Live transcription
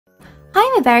Hi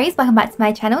my berries, welcome back to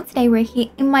my channel. Today we're here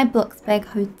in my Bloxburg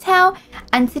Hotel,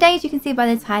 and today, as you can see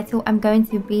by the title, I'm going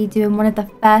to be doing one of the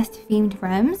first themed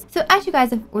rooms. So as you guys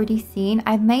have already seen,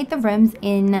 I've made the rooms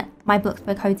in my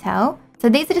Bloxburg Hotel. So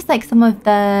these are just like some of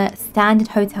the standard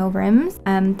hotel rooms.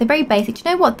 They're very basic. Do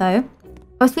you know what though?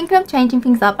 I was thinking of changing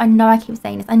things up. I know I keep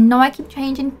saying this. I know I keep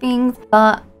changing things,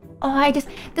 but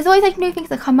there's always like new things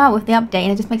that come out with the update,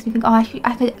 and it just makes me think, oh,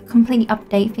 I could completely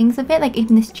update things a bit. Like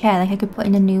even this chair, like I could put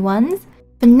in the new ones.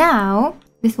 For now,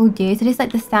 this will do. So this is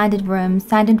like the standard rooms,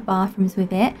 standard bathrooms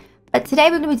with it. But today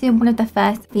we're going to be doing one of the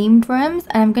first themed rooms,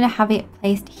 and I'm going to have it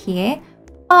placed here.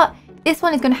 But this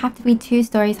one is going to have to be 2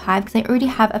 stories high because I already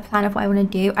have a plan of what I want to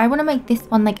do. I want to make this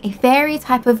one like a fairy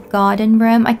type of garden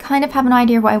room. I kind of have an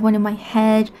idea of what I want in my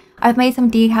head. I've made some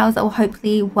decals that will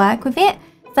hopefully work with it.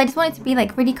 So I just want it to be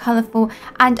like really colourful,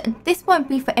 and this won't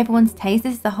be for everyone's taste.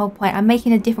 This is the whole point. I'm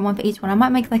making a different one for each one. I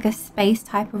might make like a space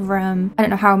type of room. I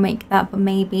don't know how I'll make that, but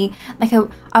maybe like I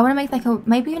want to make like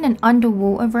maybe even an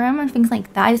underwater room and things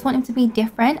like that. I just want them to be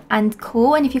different and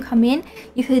cool. And if you come in,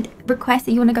 you could request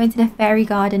that you want to go into the fairy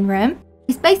garden room.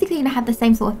 It's basically going to have the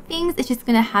same sort of things. It's just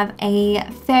going to have a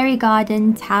fairy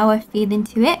garden tower feeling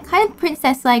to it. Kind of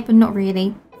princess-like, but not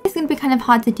really. It's going to be kind of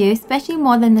hard to do, especially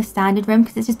more than the standard room,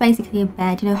 because it's just basically a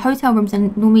bed. You know, hotel rooms are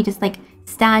normally just like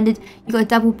standard. You got a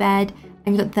double bed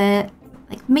and you got the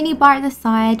like mini bar at the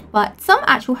side. But some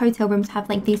actual hotel rooms have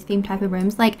like these theme type of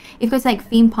rooms. Like if you go to like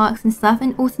theme parks and stuff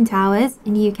in Alton Towers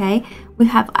in the UK,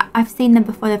 I've seen them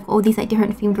before. They've got all these like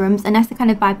different themed rooms, and that's the kind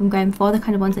of vibe I'm going for, the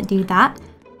kind of ones that do that.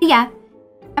 But yeah,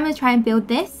 I'm going to try and build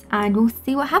this and we'll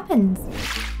see what happens.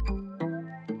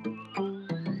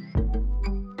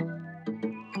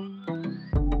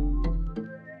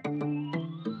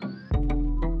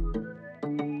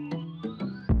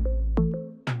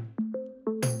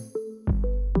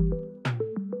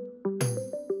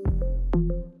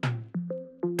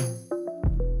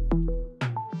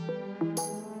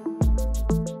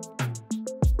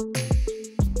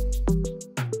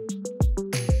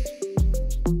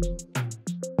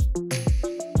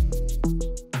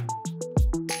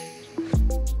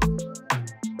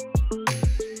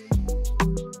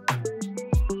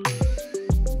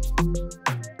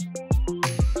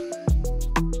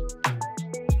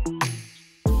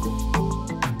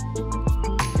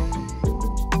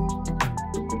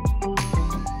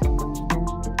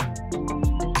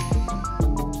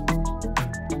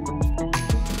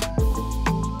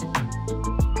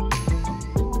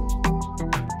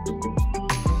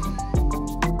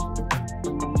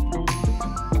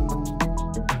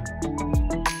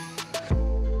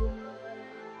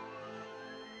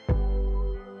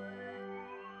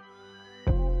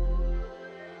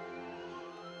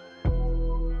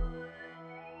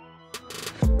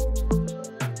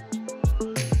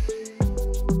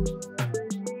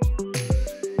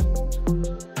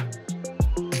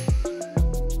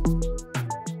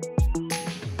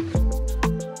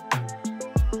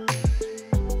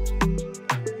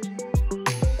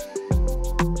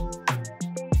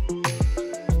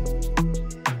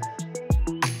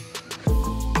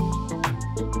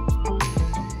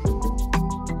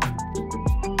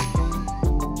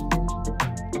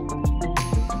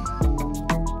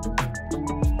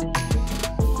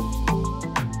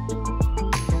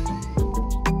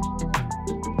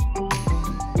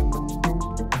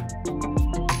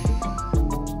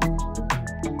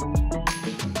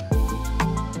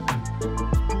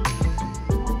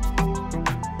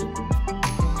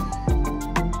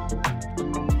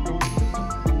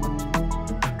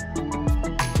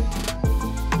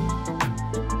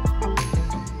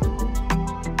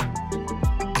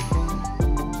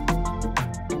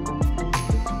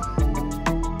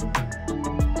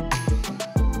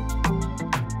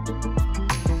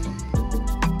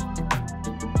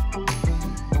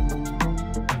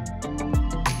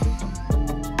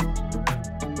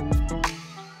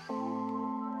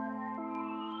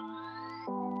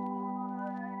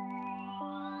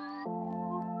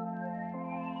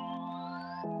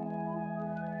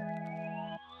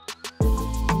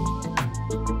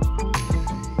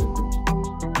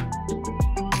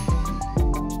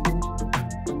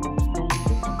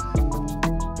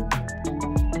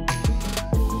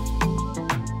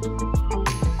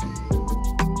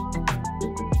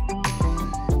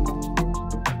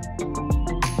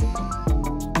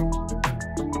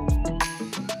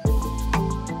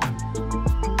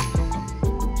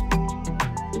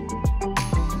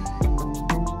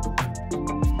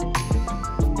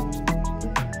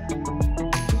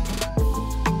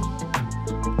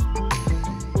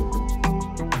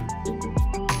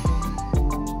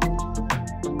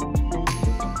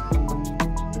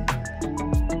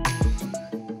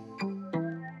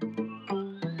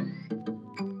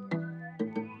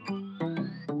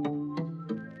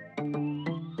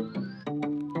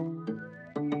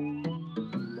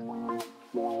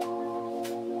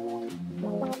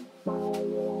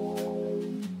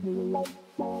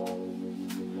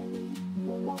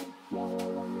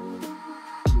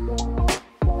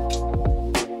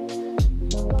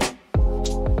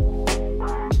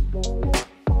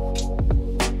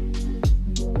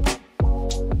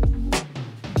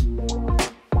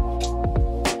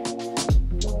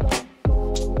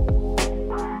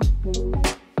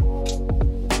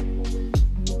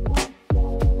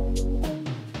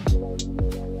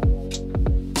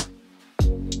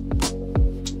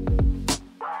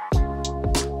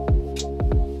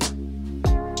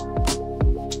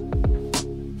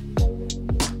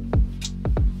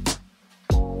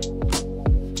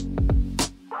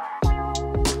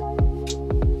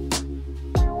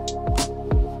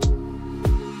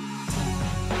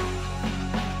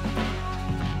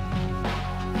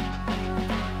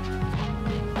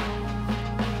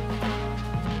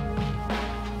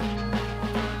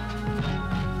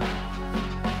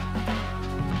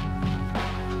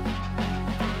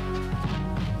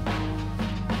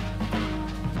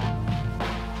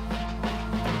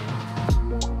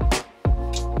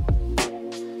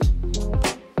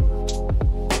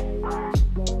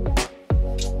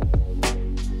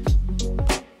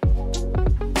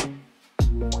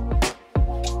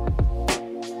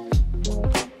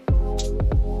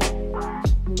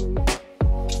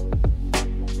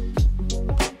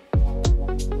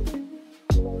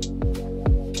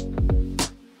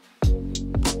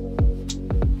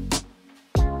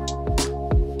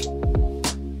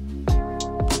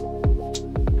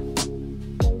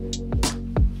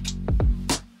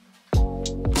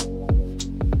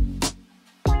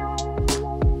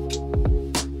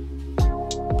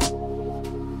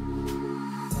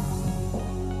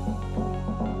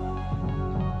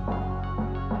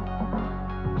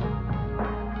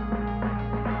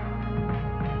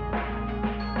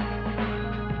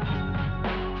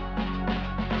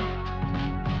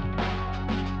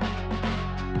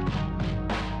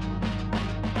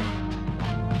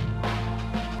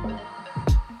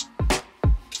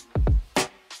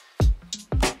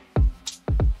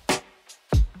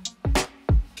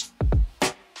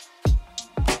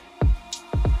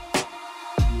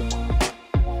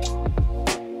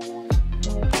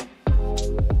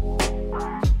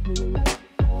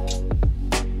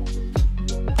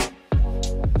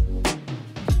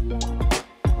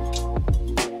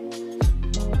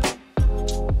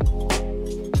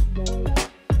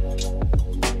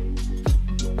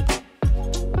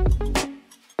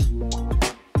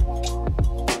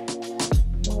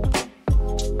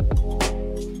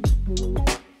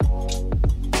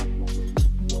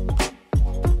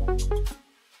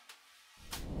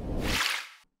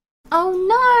 Oh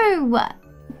no!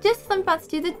 Just as I'm about to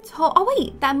do the top. Oh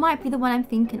wait, that might be the one I'm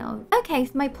thinking of. Okay,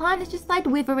 so my plant has just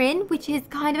started withering, which is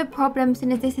kind of a problem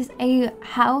since this is a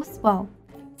house. Well,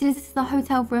 since this is a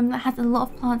hotel room that has a lot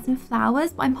of plants and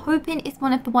flowers, but I'm hoping it's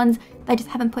one of the ones that I just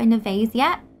haven't put in a vase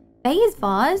yet. Vase?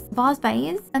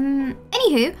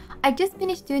 Anywho, I just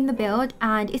finished doing the build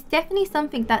and it's definitely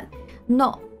something that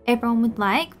not everyone would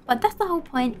like, but that's the whole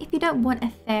point. If you don't want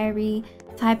a fairy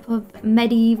type of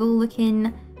medieval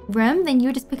looking room, then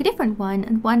you just pick a different one,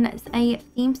 and one that's a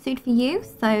theme suit for you.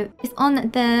 So it's on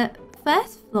the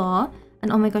first floor,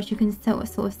 and oh my gosh, you can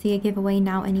sort of see a giveaway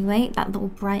now anyway, that little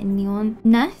bright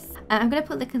neonness. I'm gonna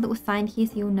put like a little sign here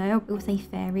so you'll know. It will say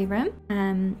fairy room,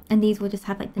 and these will just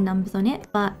have like the numbers on it.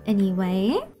 But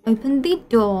anyway, open the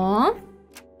door.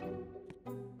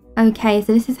 Okay,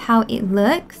 so this is how it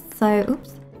looks. So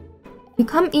oops, you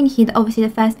come in here, obviously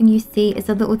the first thing you see is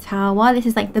a little tower. This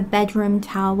is like the bedroom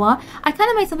tower. I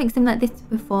kind of made something similar like this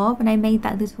before when I made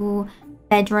that little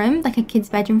bedroom, like a kid's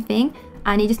bedroom thing,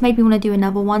 and it just made me want to do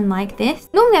another one like this.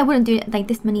 Normally I wouldn't do it like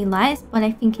this many lights, but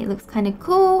I think it looks kind of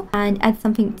cool and add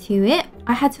something to it.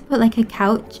 I had to put like a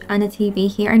couch and a TV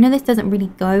here. I know this doesn't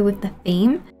really go with the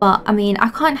theme, but I mean, I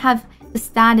can't have the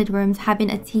standard rooms having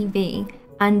a TV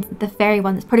and the fairy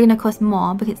one that's probably going to cost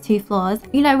more because it's 2 floors,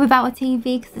 you know, without a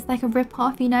TV, because it's like a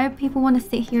rip-off, you know. People want to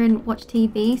sit here and watch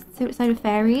TV, so do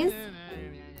fairies.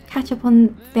 Catch up on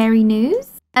fairy news.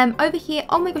 Over here,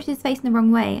 oh my gosh, it's facing the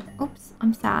wrong way. Oops,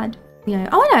 I'm sad. You know,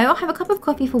 oh no, I'll have a cup of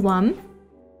coffee for one.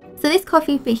 So this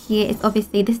coffee bit here is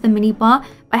obviously, this is the mini bar,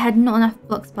 but I had not enough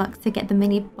Bloxburg to get the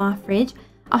mini bar fridge.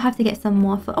 I'll have to get some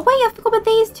more for, oh wait, I forgot about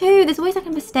these too. There's always like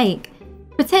a mistake.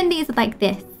 Pretend these are like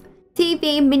this.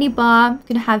 TV, mini bar,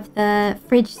 gonna have the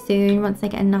fridge soon once I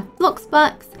get enough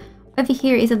Bloxburg. Over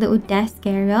here is a little desk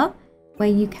area where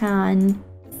you can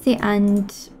sit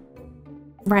and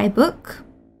write a book.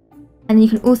 And you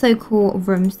can also call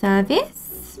room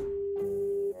service.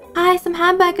 Hi, some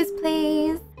hamburgers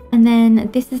please. And then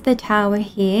this is the tower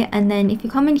here. And then if you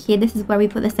come in here, this is where we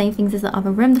put the same things as the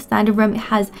other room. The standard room, it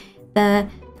has the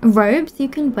robes you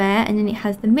can wear, and then it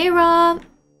has the mirror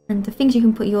and the things you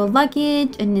can put your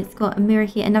luggage, and it's got a mirror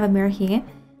here, another mirror here.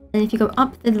 And if you go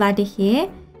up the ladder here,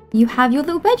 you have your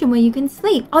little bedroom where you can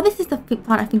sleep. Oh, this is the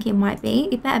part I think it might be.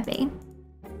 It better be.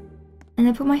 And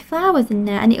I put my flowers in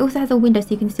there, and it also has a window so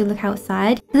you can still look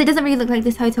outside. Because it doesn't really look like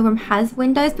this hotel room has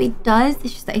windows, but it does.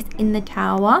 It's just that it's in the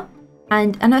tower.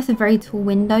 And I know it's a very tall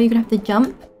window. You're going to have to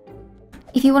jump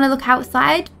if you want to look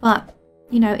outside, but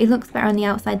you know, it looks better on the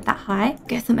outside that high.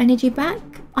 Get some energy back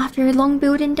after a long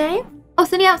building day.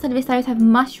 Also, on the outside of this, I have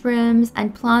mushrooms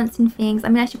and plants and things. I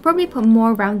mean, I should probably put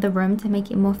more around the room to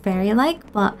make it more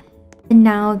fairy-like, but for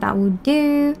now, that will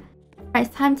do. Right,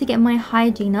 it's time to get my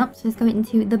hygiene up, so let's go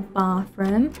into the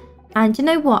bathroom. And you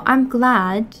know what? I'm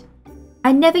glad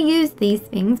I never use these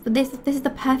things, but this is the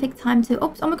perfect time to...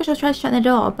 Oops, oh my gosh, I was trying to shut the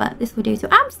door, but this will do. So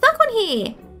I'm stuck on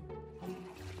here.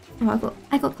 Oh,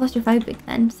 I got claustrophobic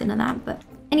then, sitting on that. But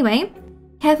anyway,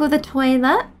 careful with the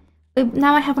toilet.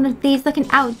 Now I have one of these, like an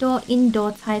outdoor,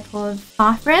 indoor type of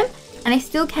bathroom. And I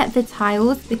still kept the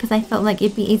tiles because I felt like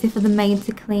it'd be easy for the maid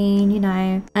to clean, you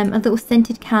know. A little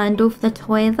scented candle for the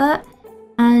toilet.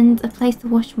 And a place to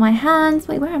wash my hands.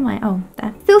 Wait, where am I? Oh,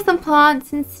 there. Still some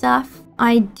plants and stuff.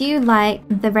 I do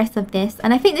like the rest of this.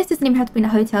 And I think this doesn't even have to be in a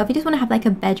hotel. If you just want to have like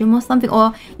a bedroom or something.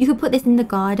 Or you could put this in the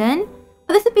garden.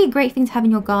 But this would be a great thing to have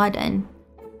in your garden.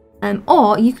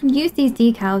 Or you can use these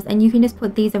decals and you can just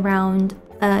put these around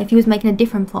if you was making a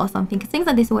different plot or something. Because things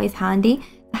like this are always handy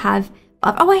to have.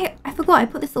 Oh wait, I forgot. I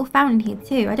put this little fountain here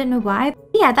too. I don't know why. But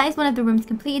yeah, that is one of the rooms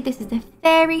completed. This is the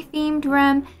fairy themed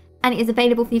room. And it is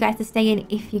available for you guys to stay in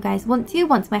if you guys want to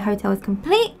once my hotel is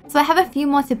complete. So I have a few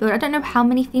more to build. I don't know how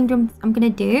many themed rooms I'm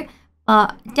going to do,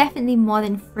 but definitely more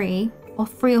than 3 or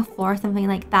 4 or something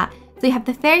like that. So you have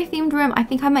the fairy themed room. I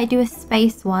think I might do a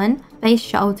space one, space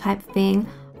shuttle type thing.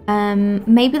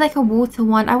 Maybe like a water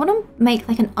one. I want to make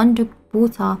like an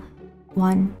underwater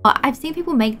one. But I've seen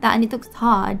people make that and it looks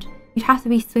hard. You'd have to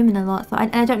be swimming a lot, so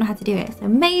I don't know how to do it. So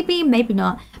maybe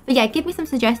not. But yeah, give me some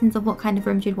suggestions of what kind of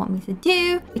rooms you'd want me to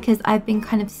do, because I've been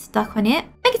kind of stuck on it.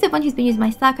 Thank you to everyone who's been using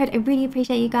my star code. I really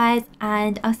appreciate you guys,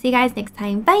 and I'll see you guys next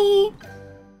time. Bye!